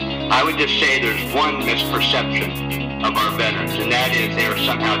I would just say there's one misperception of our veterans, and that is they are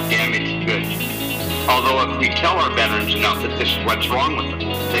somehow damaged goods. Although if we tell our veterans enough that this is what's wrong with them,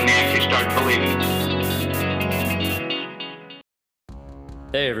 they may actually start believing it.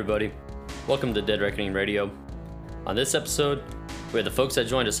 Hey everybody, welcome to Dead Reckoning Radio. On this episode, we have the folks that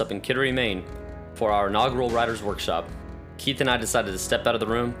joined us up in Kittery, Maine for our inaugural Writers Workshop. Keith and I decided to step out of the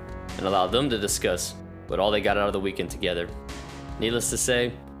room and allow them to discuss what all they got out of the weekend together. Needless to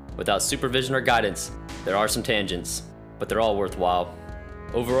say, without supervision or guidance, there are some tangents, but they're all worthwhile.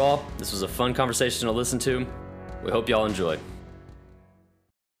 Overall, this was a fun conversation to listen to. We hope y'all enjoy.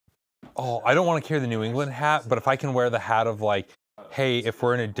 Oh, I don't want to carry the New England hat, but if I can wear the hat of like, hey, if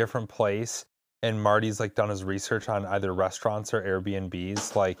we're in a different place and Marty's like done his research on either restaurants or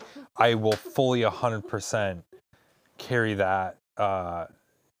Airbnbs, like I will fully 100% carry that. I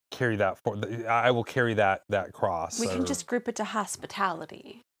will carry that cross. We can just group it to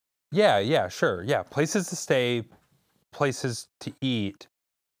hospitality. Yeah, sure. Yeah, places to stay, places to eat,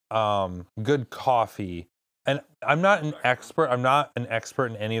 good coffee. And I'm not an expert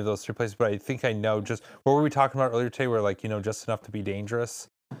in any of those three places, but I think I know just, what were we talking about earlier today? We're like, just enough to be dangerous.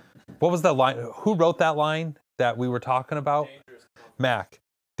 What was that line? Who wrote that line that we were talking about? Mac,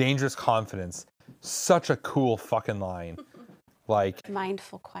 dangerous confidence. Such a cool fucking line. Like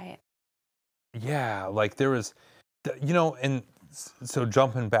Mindful quiet. Yeah, like there was, and so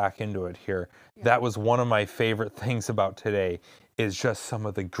jumping back into it here, that was one of my favorite things about today is just some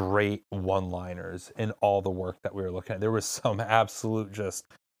of the great one-liners in all the work that we were looking at. There was some absolute just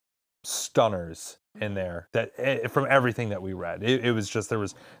stunners in there that from everything that we read. It was just, there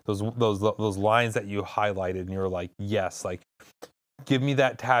was those lines that you highlighted and you were like, yes, like give me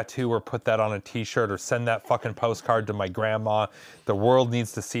that tattoo or put that on a t-shirt or send that fucking postcard to my grandma. The world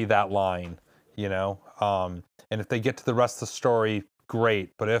needs to see that line, and if they get to the rest of the story,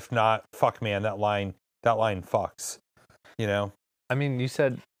 great. But if not, fuck man, that line fucks, I mean, you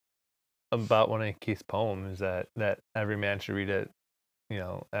said about one of Keith's poems that every man should read it,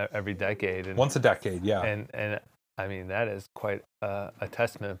 every decade. And, once a decade, yeah. And I mean, that is quite a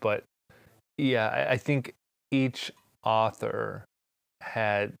testament. But yeah, I think each author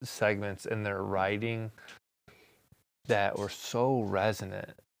had segments in their writing that were so resonant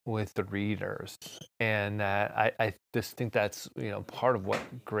with the readers, and that I just think that's part of what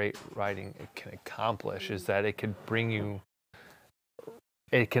great writing can accomplish is that it can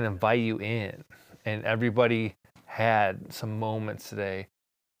invite you in. And everybody had some moments today,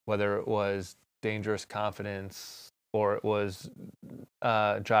 whether it was dangerous confidence or it was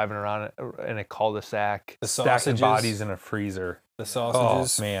driving around in a cul-de-sac, stacking bodies in a freezer, the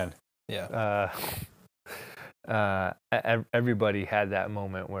sausages. Oh man, yeah. Everybody had that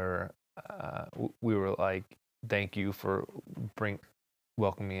moment where we were like, thank you for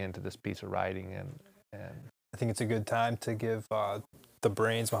welcoming me into this piece of writing. And I think it's a good time to give the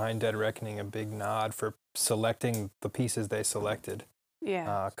brains behind Dead Reckoning a big nod for selecting the pieces they selected.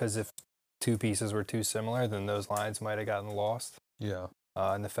 Yeah. Because if two pieces were too similar, then those lines might have gotten lost. Yeah.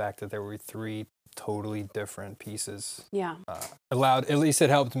 And the fact that there were three totally different pieces. Yeah. At least it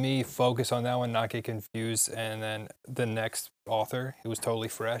helped me focus on that one, not get confused. And then the next author, it was totally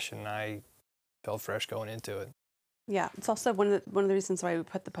fresh, and I felt fresh going into it. Yeah. It's also one of the reasons why we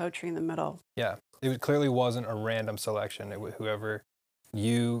put the poetry in the middle. Yeah. It clearly wasn't a random selection. Whoever,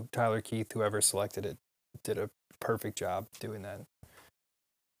 you, Tyler, Keith, whoever selected it, did a perfect job doing that.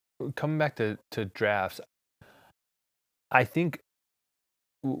 Coming back to drafts, I think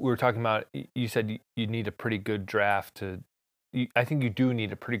we were talking about, you said you need a pretty good draft I think you do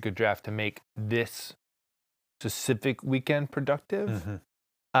need a pretty good draft to make this specific weekend productive.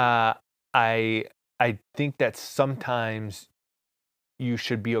 Mm-hmm. I think that sometimes you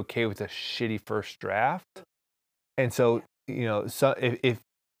should be okay with a shitty first draft. And so, so if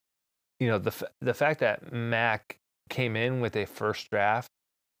the fact that Mac came in with a first draft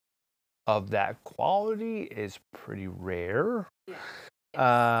of that quality is pretty rare.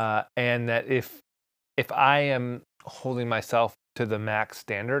 And that if I am holding myself to the Mac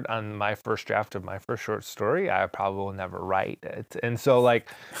standard on my first draft of my first short story, I probably will never write it. And so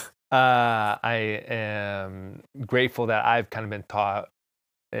I am grateful that I've kind of been taught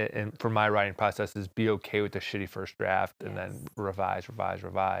and for my writing process is be okay with the shitty first draft and then revise.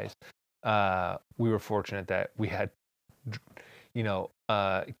 We were fortunate that we had,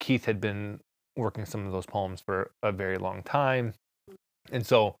 Keith had been working some of those poems for a very long time. And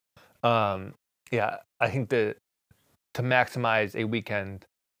so, I think that to maximize a weekend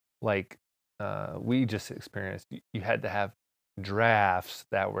like we just experienced, you had to have drafts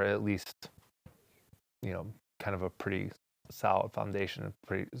that were at least, kind of a pretty solid foundation, a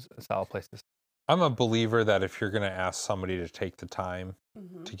pretty solid place to. I'm a believer that if you're going to ask somebody to take the time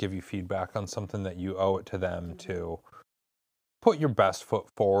Mhm. to give you feedback on something, that you owe it to them to put your best foot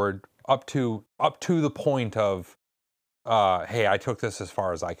forward up to the point of, hey, I took this as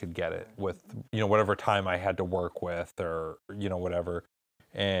far as I could get it with, whatever time I had to work with, or, whatever.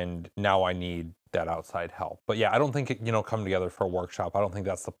 And now I need that outside help. But yeah, I don't think come together for a workshop. I don't think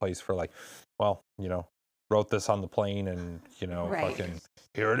that's the place for like, well, wrote this on the plane and, Right. fucking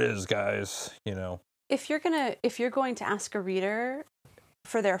here it is, guys, If you're going to ask a reader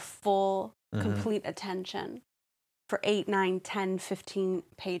for their full, Mhm. complete attention for 8, 9, 10, 15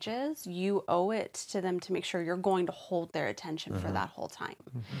 pages, you owe it to them to make sure you're going to hold their attention for Mhm. that whole time.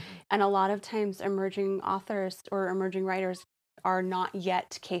 And a lot of times emerging authors or emerging writers are not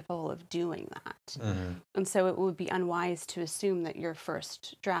yet capable of doing that. Mhm. And so it would be unwise to assume that your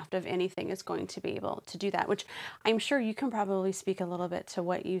first draft of anything is going to be able to do that, which I'm sure you can probably speak a little bit to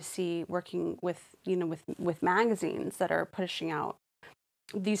what you see working with, with magazines that are pushing out.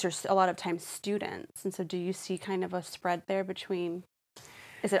 These are a lot of times students. And so do you see kind of a spread there between,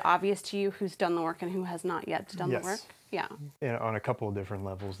 is it obvious to you who's done the work and who has not yet done the work? Yeah. And on a couple of different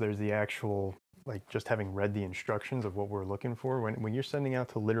levels. There's the actual, like, just having read the instructions of what we're looking for. When you're sending out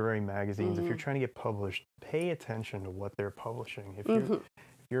to literary magazines, if you're trying to get published, pay attention to what they're publishing. If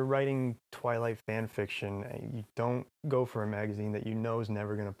you're writing Twilight fan fiction, you don't go for a magazine that is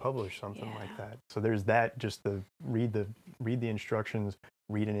never going to publish something like that. So there's that. Just read the instructions,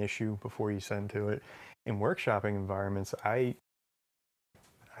 read an issue before you send to it. In workshopping environments, I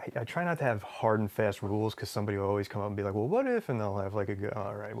try not to have hard and fast rules, because somebody will always come up and be like, well, what if? And they'll have like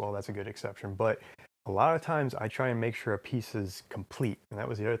all right, well, that's a good exception. But a lot of times I try and make sure a piece is complete. And that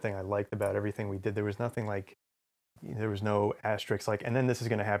was the other thing I liked about everything we did. There was nothing like, there was no asterisks like, and then this is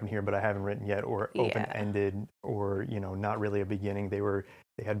going to happen here, but I haven't written yet, or open-ended, or, not really a beginning. They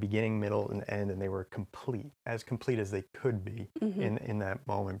had beginning, middle, and end, and they were as complete as they could be in that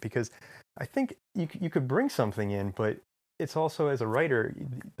moment. Because I think you could bring something in, but it's also, as a writer,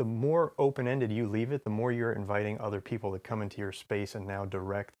 the more open-ended you leave it, the more you're inviting other people to come into your space and now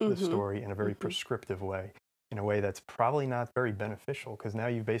direct the story in a very prescriptive way, in a way that's probably not very beneficial, because now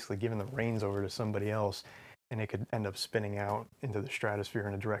you've basically given the reins over to somebody else, and it could end up spinning out into the stratosphere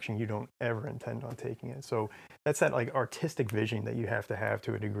in a direction you don't ever intend on taking it. So that's that like artistic vision that you have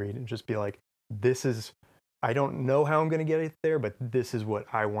to a degree, to just be like, I don't know how I'm going to get it there, but this is what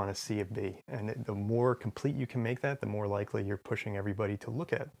I want to see it be. And the more complete you can make that, the more likely you're pushing everybody to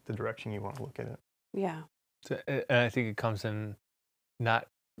look at the direction you want to look at it. Yeah. So, and I think it comes in, not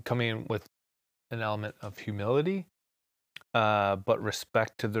coming in with an element of humility, but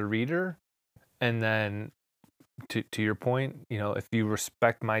respect to the reader. And then to your point, if you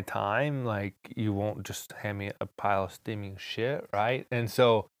respect my time, like, you won't just hand me a pile of steaming shit, right? And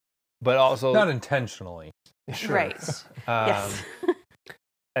so, but also not intentionally. Sure. Right. Yes.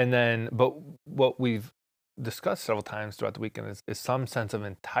 And then, but what we've discussed several times throughout the weekend is some sense of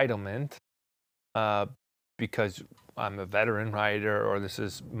entitlement, because I'm a veteran writer, or this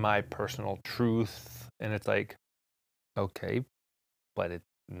is my personal truth. And it's like, okay, but it's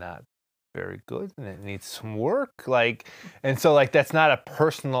not very good and it needs some work. And so that's not a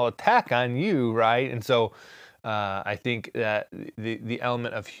personal attack on you, right? And so I think that the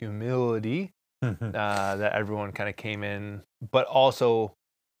element of humility that everyone kind of came in, but also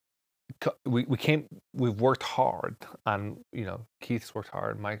we've worked hard on, Keith's worked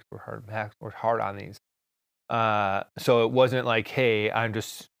hard, Mike's worked hard, Max worked hard on these. So it wasn't like, hey, I'm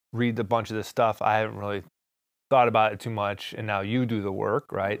just read a bunch of this stuff, I haven't really thought about it too much, and now you do the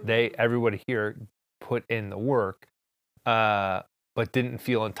work, right? Everybody here put in the work, but didn't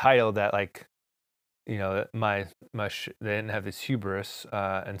feel entitled that they didn't have this hubris,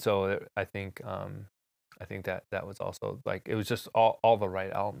 and so I think that was also it was just all the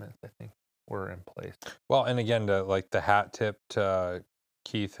right elements, I think, were in place. Well, and again, to the hat tip to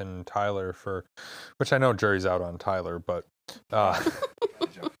Keith and Tyler for, which I know jury's out on Tyler, but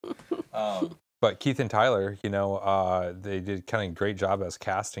but Keith and Tyler, they did kind of great job as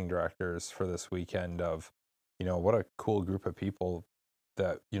casting directors for this weekend of, what a cool group of people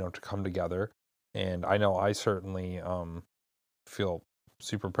that, to come together. And I know I certainly feel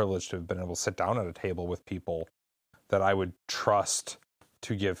super privileged to have been able to sit down at a table with people that I would trust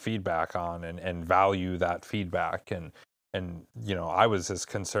to give feedback on and value that feedback. And I was as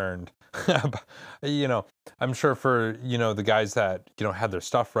concerned, I'm sure for, the guys that, had their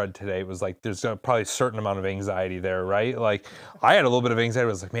stuff read today, it was like, there's probably a certain amount of anxiety there, right? Like, I had a little bit of anxiety. I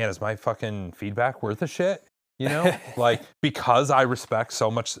was like, man, is my fucking feedback worth a shit? You know, like, because I respect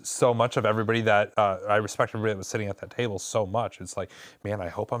so much of everybody that I respect everybody that was sitting at that table so much. It's like, man, I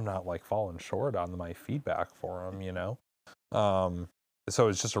hope I'm not like falling short on my feedback for them, you know? So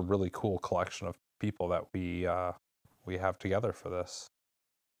it's just a really cool collection of people that we have together for this.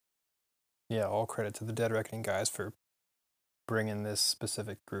 Yeah, all credit to the Dead Reckoning guys for bringing this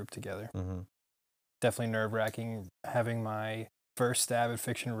specific group together. Mm-hmm. Definitely nerve-wracking having my first stab at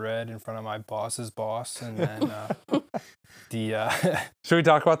fiction read in front of my boss's boss, and then Should we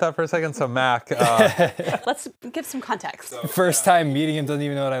talk about that for a second? So Mac, Let's give some context. first time meeting him, doesn't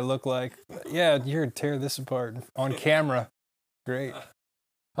even know what I look like. Yeah, you're gonna tear this apart on camera. Great.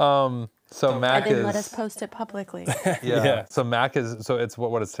 so Mac And then is let us post it publicly. yeah. So Mac is it's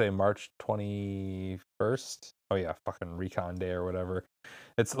what is today, March 21st? Oh yeah, fucking Recon Day or whatever.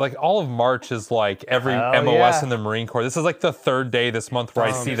 It's like all of March is like every MOS in the Marine Corps. This is like the third day this month where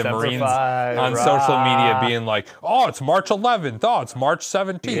I see the Marines on social media being like, "Oh, it's March 11th. Oh, it's March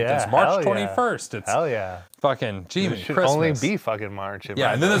 17th. Yeah, it's March hell 21st." It's Hell yeah. fucking It Jimmy should Christmas. only be fucking March.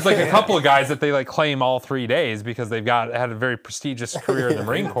 Yeah, and then there's like a couple of guys that they like claim all 3 days because they've had a very prestigious career in the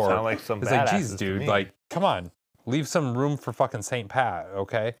Marine Corps. Sound like some It's like, badasses geez, to dude, me. like, come on, leave some room for fucking St. Pat,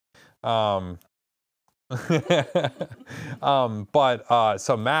 okay? So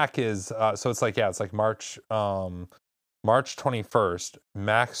Mac is so it's like March 21st.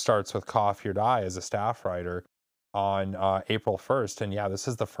 Mac starts with Cough Your Die as a staff writer on April 1st, and yeah, this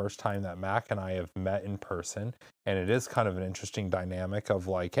is the first time that Mac and I have met in person, and it is kind of an interesting dynamic of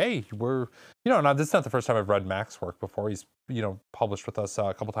like, hey, we're now this is not the first time I've read Mac's work before. He's published with us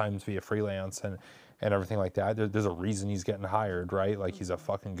a couple times via freelance and everything like that. There's a reason he's getting hired, right? Like, he's a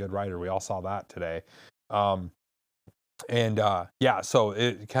fucking good writer. We all saw that today. So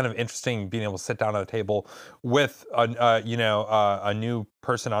it kind of interesting being able to sit down at a table with a new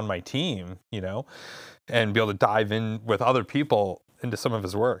person on my team, and be able to dive in with other people into some of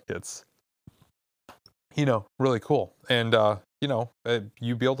his work. It's really cool. And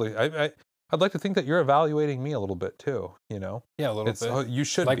you be able to I'd like to think that you're evaluating me a little bit too, Yeah, a little bit. You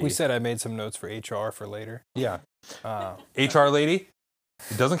should Like be. we said, I made some notes for HR for later. Yeah. HR lady,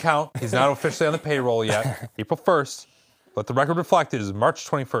 it doesn't count. He's not officially on the payroll yet. April 1st. Let the record reflect it is March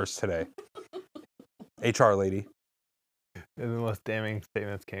 21st today. HR lady. The most damning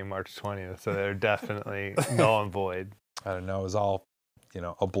statements came March 20th, so they're definitely null and void. I don't know. It was all,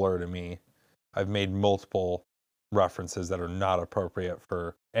 a blur to me. I've made multiple references that are not appropriate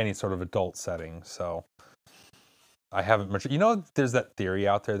for any sort of adult setting, so I haven't matured. There's that theory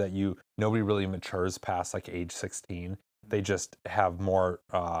out there that nobody really matures past like age 16. They just have more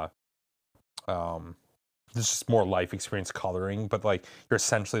there's just more life experience coloring, but like you're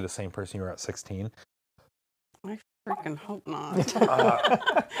essentially the same person you were at 16. I freaking hope not.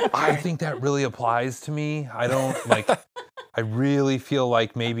 I think that really applies to me. I don't I really feel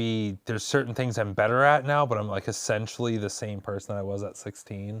like maybe there's certain things I'm better at now, but I'm like essentially the same person that I was at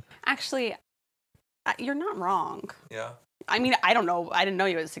 16. Actually, you're not wrong. Yeah. I mean, I don't know. I didn't know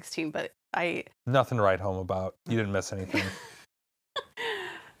you at 16, but Nothing to write home about. You didn't miss anything.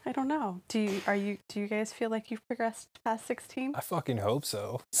 I don't know. Do you guys feel like you've progressed past 16? I fucking hope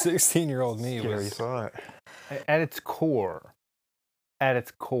so. 16-year-old me Scary was. thought. At its core,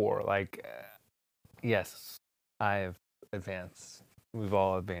 like, yes, I've advanced. We've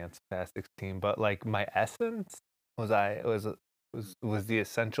all advanced past 16, but like my essence was the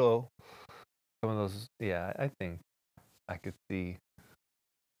essential. Some of those, yeah, I think I could see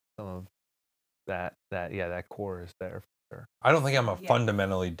some of that core is there for sure. I don't think I'm a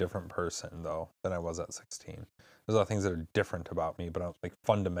fundamentally different person though than I was at 16. There's a lot of things that are different about me, but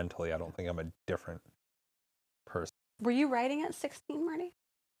fundamentally, I don't think I'm a different person. Were you writing at 16, Marty?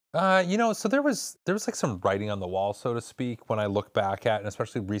 So there was like some writing on the wall, so to speak, when I look back at, and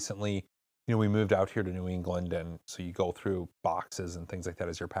especially recently, we moved out here to New England, and so you go through boxes and things like that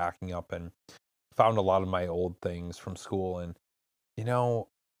as you're packing up, and found a lot of my old things from school, and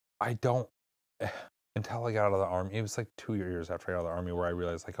I don't. Until I got out of the army, it was like 2 years after I got out of the army where I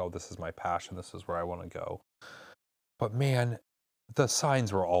realized like, oh, this is my passion. This is where I want to go. But man, the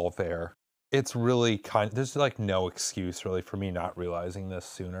signs were all there. It's really there's like no excuse really for me not realizing this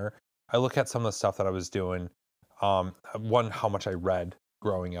sooner. I look at some of the stuff that I was doing. One, how much I read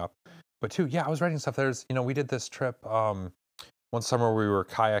growing up, but two, I was writing stuff. There's, we did this trip one summer we were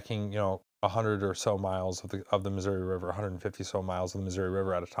kayaking, 100 or so miles of the Missouri River, 150 so miles of the Missouri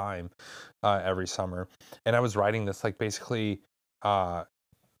River at a time every summer. And I was writing this like basically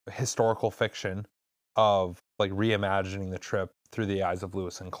historical fiction of like reimagining the trip through the eyes of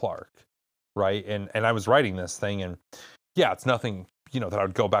Lewis and Clark, right? And I was writing this thing, and yeah, it's nothing that I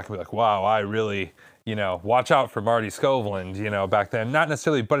would go back and be like, wow, I really, watch out for Marty Skovland, back then. Not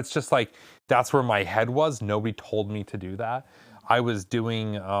necessarily, but it's just like, that's where my head was. Nobody told me to do that. I was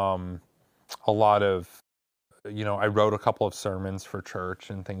doing a lot of, I wrote a couple of sermons for church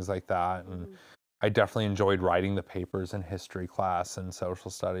and things like that. And I definitely enjoyed writing the papers in history class and social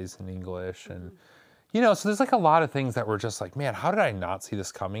studies and English. And, so there's like a lot of things that were just like, man, how did I not see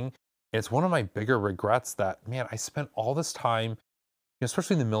this coming? And it's one of my bigger regrets that, man, I spent all this time,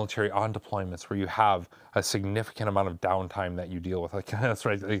 especially in the military, on deployments where you have a significant amount of downtime that you deal with. Like, that's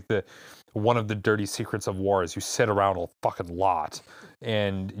right. Like one of the dirty secrets of war is you sit around a fucking lot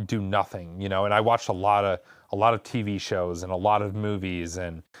and do nothing, And I watched a lot of TV shows and a lot of movies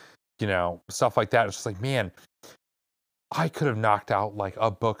and, stuff like that. It's just like, man, I could have knocked out like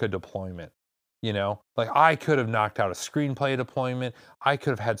a book of deployment, like I could have knocked out a screenplay deployment. I could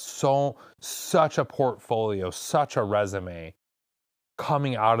have had such a portfolio, such a resume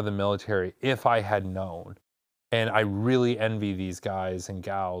coming out of the military if I had known. And I really envy these guys and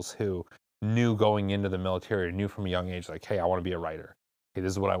gals who knew going into the military, knew from a young age, like, hey, I want to be a writer. Hey,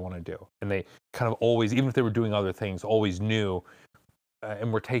 this is what I want to do. And they kind of always, even if they were doing other things, always knew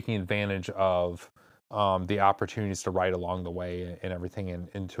and were taking advantage of the opportunities to write along the way and everything.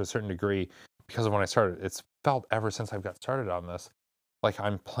 And to a certain degree, because of when I started, it's felt ever since I've got started on this, like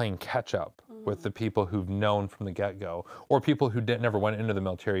I'm playing catch up with the people who've known from the get-go, or people who never went into the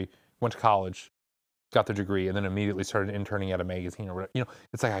military, went to college, got their degree, and then immediately started interning at a magazine or whatever.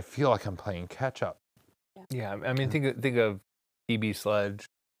 It's like I feel like I'm playing catch up. Yeah, I mean, think of E.B. Sledge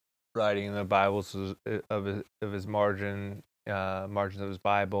writing the Bibles of his margins of his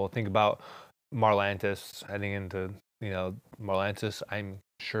Bible. Think about Marlantes heading into, Marlantes, I'm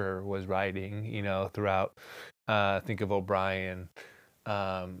sure, was writing, throughout. Think of O'Brien.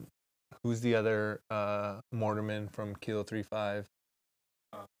 Who's the other Mortarman from Kilo 35?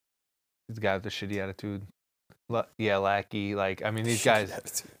 He's the guy with the shitty attitude. Lackey. Like, I mean, these guys.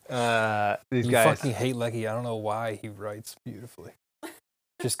 These guys. Fucking hate Lecky. I don't know why he writes beautifully.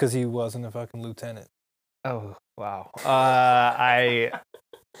 Just because he wasn't a fucking lieutenant. Oh, wow. I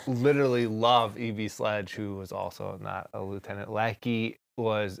literally love E.B. Sledge, who was also not a lieutenant. Lackey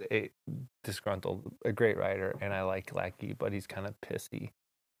was a great writer, and I like Lackey, but he's kind of pissy.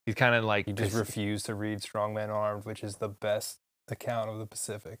 He's kind of like... He just refused to read Strongman Armed, which is the best account of the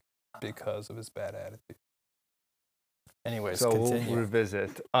Pacific because of his bad attitude. Anyways, so continue. We'll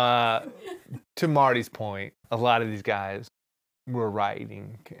revisit. To Marty's point, a lot of these guys were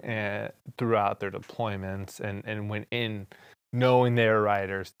writing throughout their deployments and went in knowing they were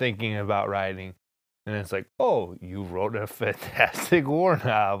writers, thinking about writing. And it's like, oh, you wrote a fantastic war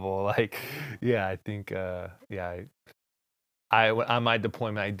novel. Like, yeah, I think, I on my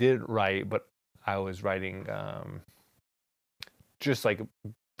deployment, I did write, but I was writing just like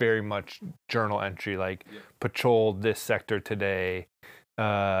very much journal entry, like patrolled this sector today,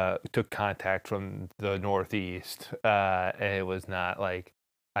 took contact from the Northeast. And it was not like,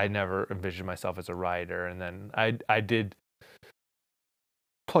 I never envisioned myself as a writer. And then I did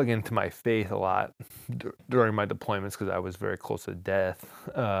plug into my faith a lot during my deployments because I was very close to death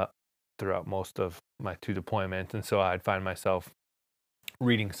throughout most of my 2 deployments. And so I'd find myself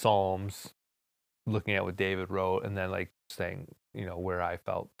reading Psalms, looking at what David wrote, and then like saying, where I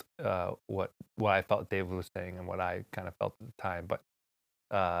felt, what I felt David was saying and what I kind of felt at the time. But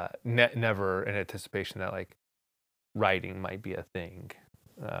never in anticipation that like writing might be a thing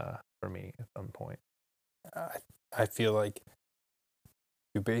for me at some point. I feel like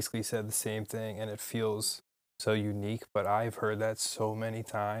you basically said the same thing, and it feels so unique, but I've heard that so many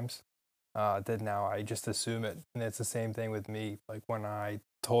times that now I just assume it. And it's the same thing with me. Like when I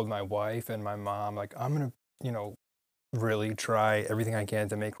told my wife and my mom, like, I'm going to, really try everything I can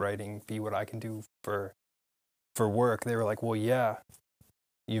to make writing be what I can do for work. They were like, well, yeah,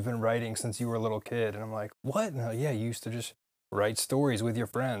 you've been writing since you were a little kid. And I'm like, what? No, yeah, you used to just write stories with your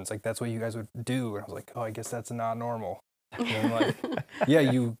friends. Like, that's what you guys would do. And I was like, oh, I guess that's not normal. And I'm like, yeah,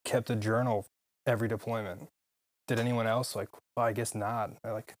 you kept a journal every deployment. Did anyone else? Like, well, I guess not.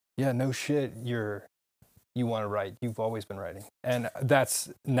 They're like, yeah, no shit. You want to write. You've always been writing. And that's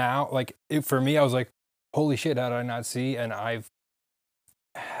now, like, for me, I was like, holy shit, how did I not see? And I've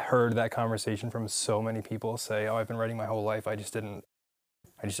heard that conversation from so many people say, oh, I've been writing my whole life. I just didn't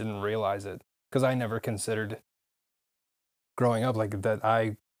realize it. Because I never considered growing up like that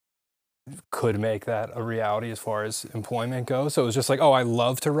I could make that a reality as far as employment goes. So it was just like, oh, I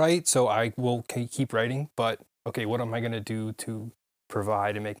love to write, so I will keep writing. But okay, what am I going to do to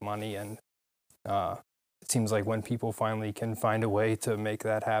provide and make money? And it seems like when people finally can find a way to make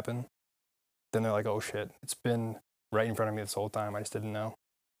that happen, then they're like, oh shit, it's been right in front of me this whole time. I just didn't know.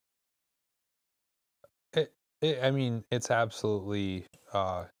 I mean, it's absolutely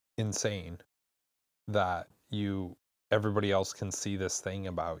insane that everybody else can see this thing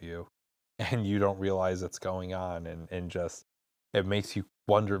about you, and you don't realize it's going on, and just it makes you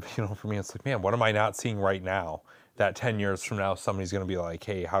wonder. You know, for me, it's like, man, what am I not seeing right now? That 10 years from now, somebody's gonna be like,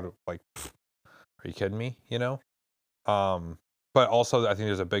 hey, are you kidding me? You know. But also, I think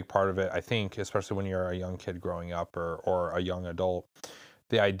there's a big part of it. I think, especially when you're a young kid growing up or a young adult,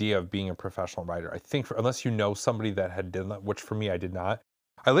 the idea of being a professional writer. I think unless you know somebody that had done that, which for me I did not.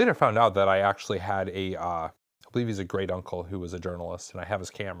 I later found out that I actually had I believe he's a great uncle who was a journalist, and I have his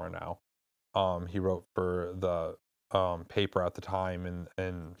camera now. He wrote for the paper at the time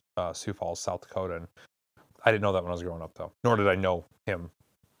in Sioux Falls, South Dakota, and I didn't know that when I was growing up, though. Nor did I know him.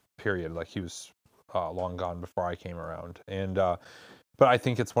 Period. Like, he was long gone before I came around, and but I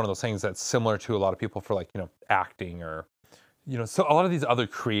think it's one of those things that's similar to a lot of people for, like, you know, acting or, you know, so a lot of these other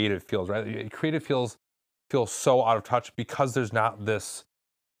creative fields, right? Creative fields feel so out of touch because there's not this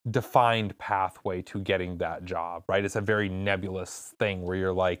defined pathway to getting that job, right? It's a very nebulous thing where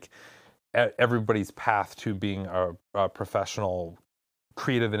you're like, everybody's path to being a professional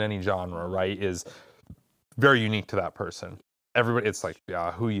creative in any genre, right, is very unique to that person. Everybody, it's like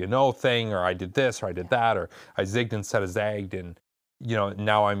who you know thing, or I did this, or I did that, or I zigged instead of zagged, and, you know,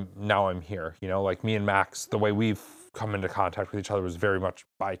 now I'm here. You know, like me and Max, the way we've come into contact with each other was very much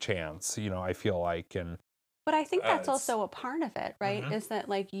by chance, you know, I feel like. And but I think that's also a part of it, right? Mm-hmm. Is that,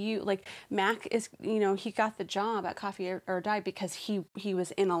 like, Mac is, you know, he got the job at Coffee or Die because he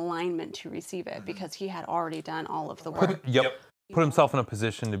was in alignment to receive it, because he had already done all of the work. Put himself in a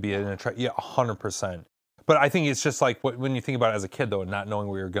position to be in a 100%. But I think it's just like when you think about it as a kid, though, and not knowing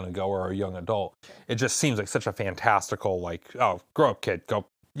where you're going to go, or a young adult, it just seems like such a fantastical, like, oh, grow up, kid, go,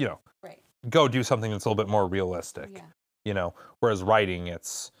 you know, go do something that's a little bit more realistic, you know. Whereas writing,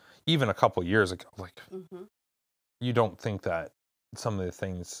 it's even a couple years ago, like, you don't think that some of the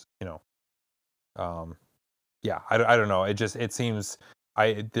things, you know, I don't know. It seems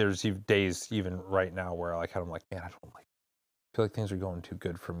there's days even right now where, like, I'm like, man, I feel like things are going too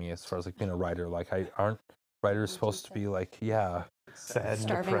good for me as far as, like, being a writer. Like, aren't writers supposed to be like, sad and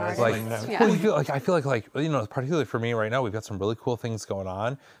starving depressed? artists. Like, well, I feel like you know, particularly for me right now, we've got some really cool things going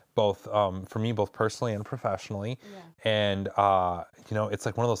on, both for me, both personally and professionally. And you know, it's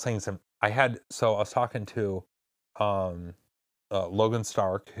like one of those things. And I was talking to Logan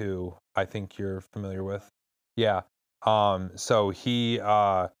Stark, who I think you're familiar with. So he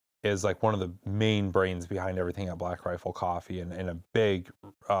is like one of the main brains behind everything at Black Rifle Coffee, and a big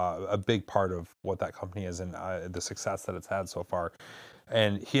part of what that company is, and the success that it's had so far.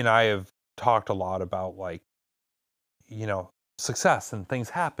 And he and I have talked a lot about, like, you know, success and things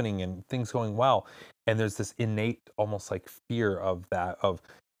happening and things going well. And there's this innate, almost like fear of that,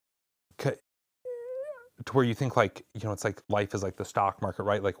 to where you think, like, you know, it's like life is like the stock market,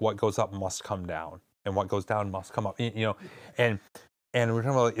 right? Like, what goes up must come down, and what goes down must come up, you know. And we're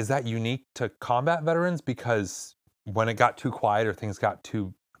talking about, like, is that unique to combat veterans? Because when it got too quiet or things got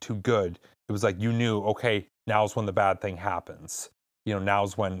too good, it was like, you knew, okay, now's when the bad thing happens. You know,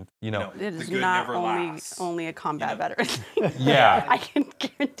 now's when, you know. It is not only a combat veteran. I can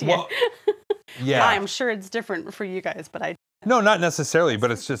guarantee it. I'm sure it's different for you guys, but no, not necessarily,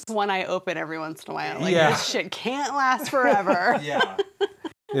 but it's just one I open every once in a while. Like, this shit can't last forever.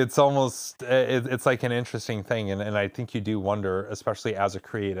 It's almost, it's like an interesting thing. And I think you do wonder, especially as a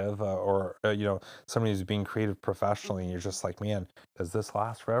creative or, you know, somebody who's being creative professionally, and you're just like, man, does this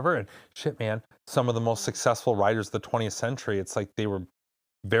last forever? And shit, man, some of the most successful writers of the 20th century, it's like they were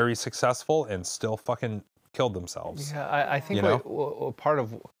very successful and still fucking killed themselves. Yeah, I think, you know? Part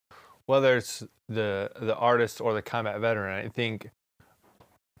of, whether it's the artist or the combat veteran, I think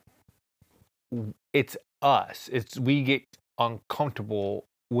it's us. We get uncomfortable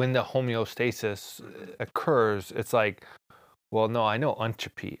when the homeostasis occurs. It's like, well, no, I know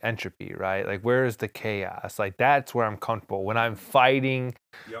entropy, right? Like, where is the chaos? Like, that's where I'm comfortable. When I'm fighting,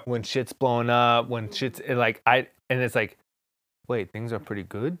 when shit's blowing up, when shit's like, and it's like, wait, things are pretty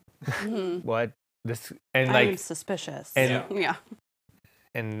good? What? This, and like, I'm suspicious. And,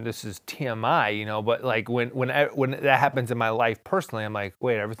 and this is TMI, you know, but like when that happens in my life personally, I'm like,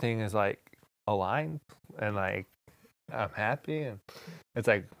 wait, everything is like aligned, and like, I'm happy, and it's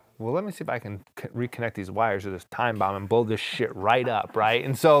like, well, let me see if I can reconnect these wires to this time bomb and blow this shit right up, right?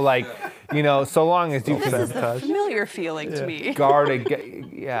 And so, like, you know, so long as you this is a familiar feeling to me.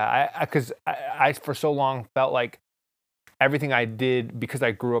 Because I for so long felt like everything I did, because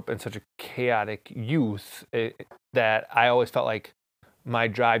I grew up in such a chaotic youth, that I always felt like, my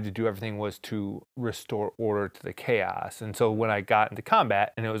drive to do everything was to restore order to the chaos. And so when I got into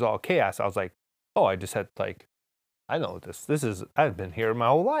combat and it was all chaos, I was like, oh, I just had like, I know this is, I've been here my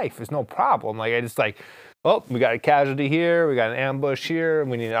whole life. It's no problem. Like, I just like, oh, we got a casualty here. We got an ambush here.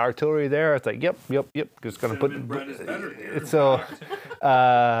 We need artillery there. It's like, yep. Just going to put, so,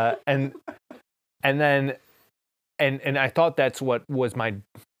 and then I thought that's what was my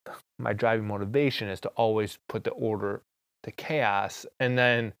driving motivation, is to always put the order to chaos. And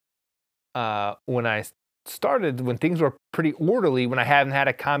then when I started, when things were pretty orderly, when I hadn't had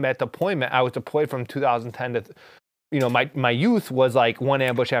a combat deployment, I was deployed from 2010 to, my youth was like one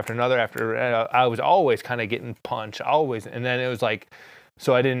ambush after another. I was always kind of getting punched, always. And then it was like,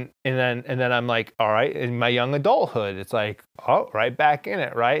 so I didn't, and then I'm like, all right, in my young adulthood, it's like, oh, right back in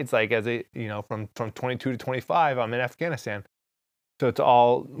it, right? It's like, as a, from 22 to 25, I'm in Afghanistan. So it's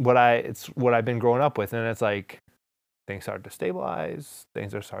all what I've been growing up with. And it's like, things start to stabilize,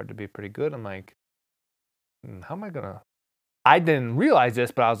 things are starting to be pretty good. I'm like, how am I gonna, I didn't realize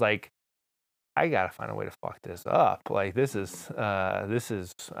this, but I was like, I gotta find a way to fuck this up. Like,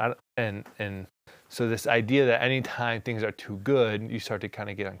 and so this idea that anytime things are too good, you start to kind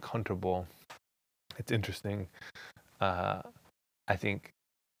of get uncomfortable. It's interesting. I think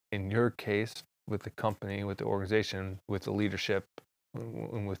in your case, with the company, with the organization, with the leadership,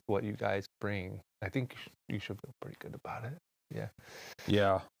 and with what you guys bring, I think you should feel pretty good about it. Yeah.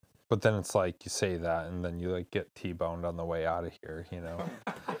 Yeah. But then it's like, you say that and then you like get T-boned on the way out of here,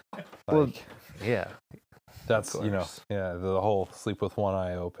 Well, yeah. That's, the whole sleep with one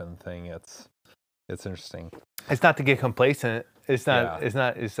eye open thing. It's interesting. It's not to get complacent. It's not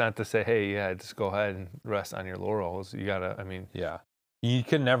to say, hey, yeah, just go ahead and rest on your laurels. You gotta, yeah, you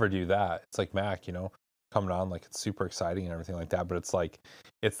can never do that. It's like Mac, coming on, like, it's super exciting and everything like that. But it's like,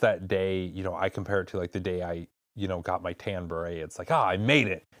 it's that day, I compare it to like the day I, got my tan beret. It's like, I made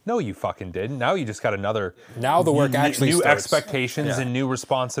it. No, you fucking didn't. Now you just got another. Now the work actually new starts. Expectations and new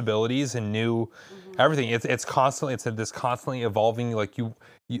responsibilities and new everything. It's constantly, this constantly evolving, like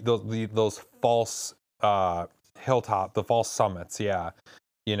those false hilltop, the false summits. Yeah.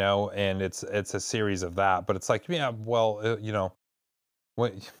 And it's a series of that, but it's like, yeah, well,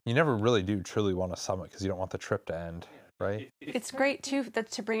 you never really do truly want a summit because you don't want the trip to end. Right. It's great too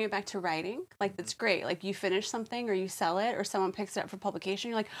that to bring it back to writing. Like, that's great. Like, you finish something or you sell it or someone picks it up for publication.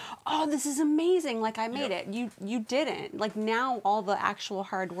 You're like, oh, this is amazing. Like, I made it. You didn't. Like, now all the actual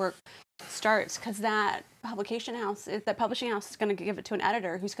hard work starts, because that publishing house is going to give it to an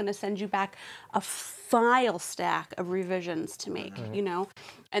editor who's going to send you back a file stack of revisions to make,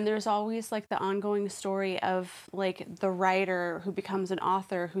 and there's always like the ongoing story of like the writer who becomes an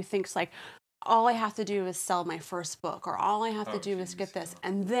author who thinks like, all I have to do is sell my first book, or all I have to do is get this,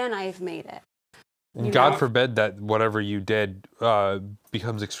 and then I've made it. And God forbid that whatever you did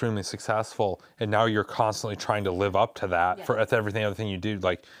becomes extremely successful, and now you're constantly trying to live up to that for everything you do.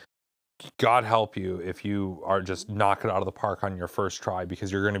 Like, God help you if you are just knock it out of the park on your first try,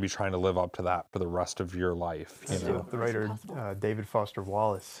 because you're going to be trying to live up to that for the rest of your life. The writer David Foster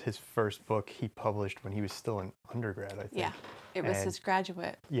Wallace, his first book he published when he was still an undergrad, I think. Yeah, it was his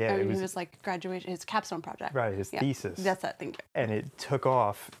graduate. Yeah, he was like graduation, his capstone project. Right, his thesis. That's that thing. And it took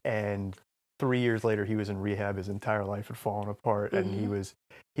off, and 3 years later he was in rehab. His entire life had fallen apart, and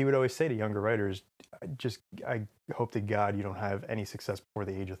he would always say to younger writers, I hope to God you don't have any success before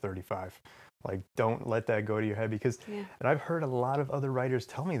the age of 35. Like, don't let that go to your head, because and I've heard a lot of other writers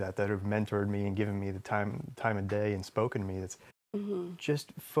tell me that have mentored me and given me the time of day and spoken to me. That's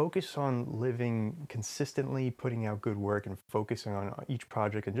just focus on living consistently, putting out good work, and focusing on each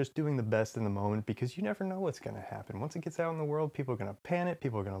project and just doing the best in the moment, because you never know what's going to happen. Once it gets out in the world, people are going to pan it,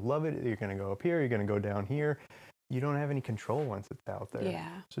 people are going to love it, you're going to go up here, you're going to go down here. You don't have any control once it's out there. Yeah.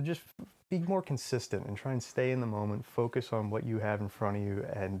 So just be more consistent and try and stay in the moment, focus on what you have in front of you,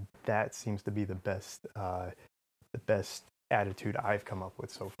 and that seems to be the best attitude I've come up with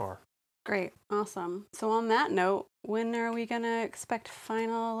so far. Great. Awesome. So on that note, when are we going to expect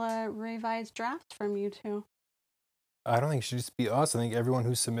final revised drafts from you two? I don't think it should just be us. I think everyone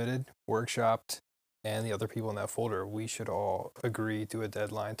who submitted, workshopped, and the other people in that folder, we should all agree to a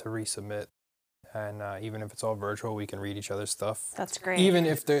deadline to resubmit. And even if it's all virtual, we can read each other's stuff. That's great. Even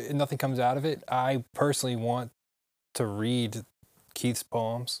if nothing comes out of it, I personally want to read Keith's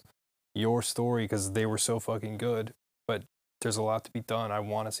poems, your story, because they were so fucking good. But there's a lot to be done. I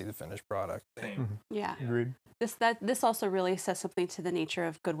want to see the finished product. Yeah. Agreed. This also really says something to the nature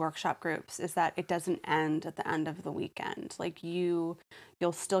of good workshop groups, is that it doesn't end at the end of the weekend. Like you'll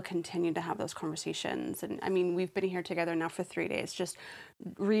still continue to have those conversations. And I mean, we've been here together now for 3 days, just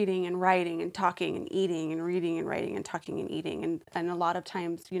reading and writing and talking and eating and reading and writing and talking and eating. And a lot of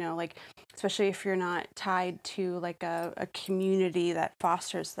times, you know, like, especially if you're not tied to like a community that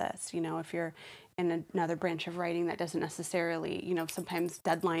fosters this, you know, if you're in another branch of writing that doesn't necessarily, you know, sometimes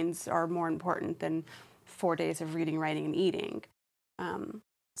deadlines are more important than 4 days of reading, writing, and eating.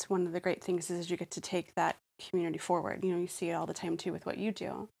 It's one of the great things is you get to take that community forward. You know, you see it all the time too with what you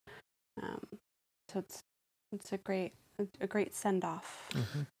do. So it's a great send off.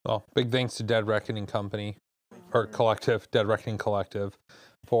 Well, big thanks to Dead Reckoning Company or Collective, Dead Reckoning Collective,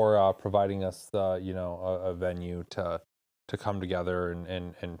 for providing us a venue to come together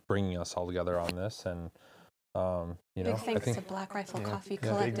and bringing us all together on this. And big thanks to Black Rifle Coffee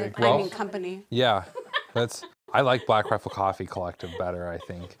Collective. Company. Yeah. I like Black Rifle Coffee Collective better, I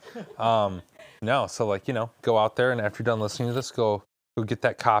think. So like, you know, go out there, and after you're done listening to this, go get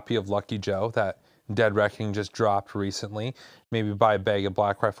that copy of Lucky Joe that Dead Reckoning just dropped recently. Maybe buy a bag of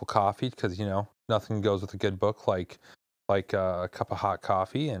Black Rifle Coffee, because, you know, nothing goes with a good book like a cup of hot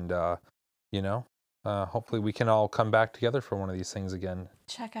coffee. And hopefully we can all come back together for one of these things again.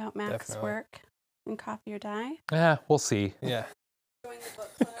 Check out Mac's work in Copy or Die. Yeah, we'll see. Yeah. Join the book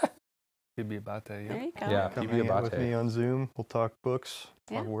club. Could be about that. There you go. Yeah, Come hang out with me on Zoom. We'll talk books,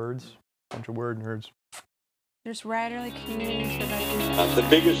 talk words, bunch of word nerds. There's writerly communities for writing.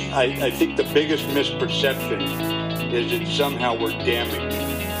 I think the biggest misperception is that somehow we're damaged.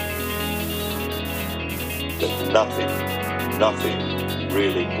 That nothing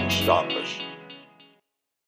really can stop us.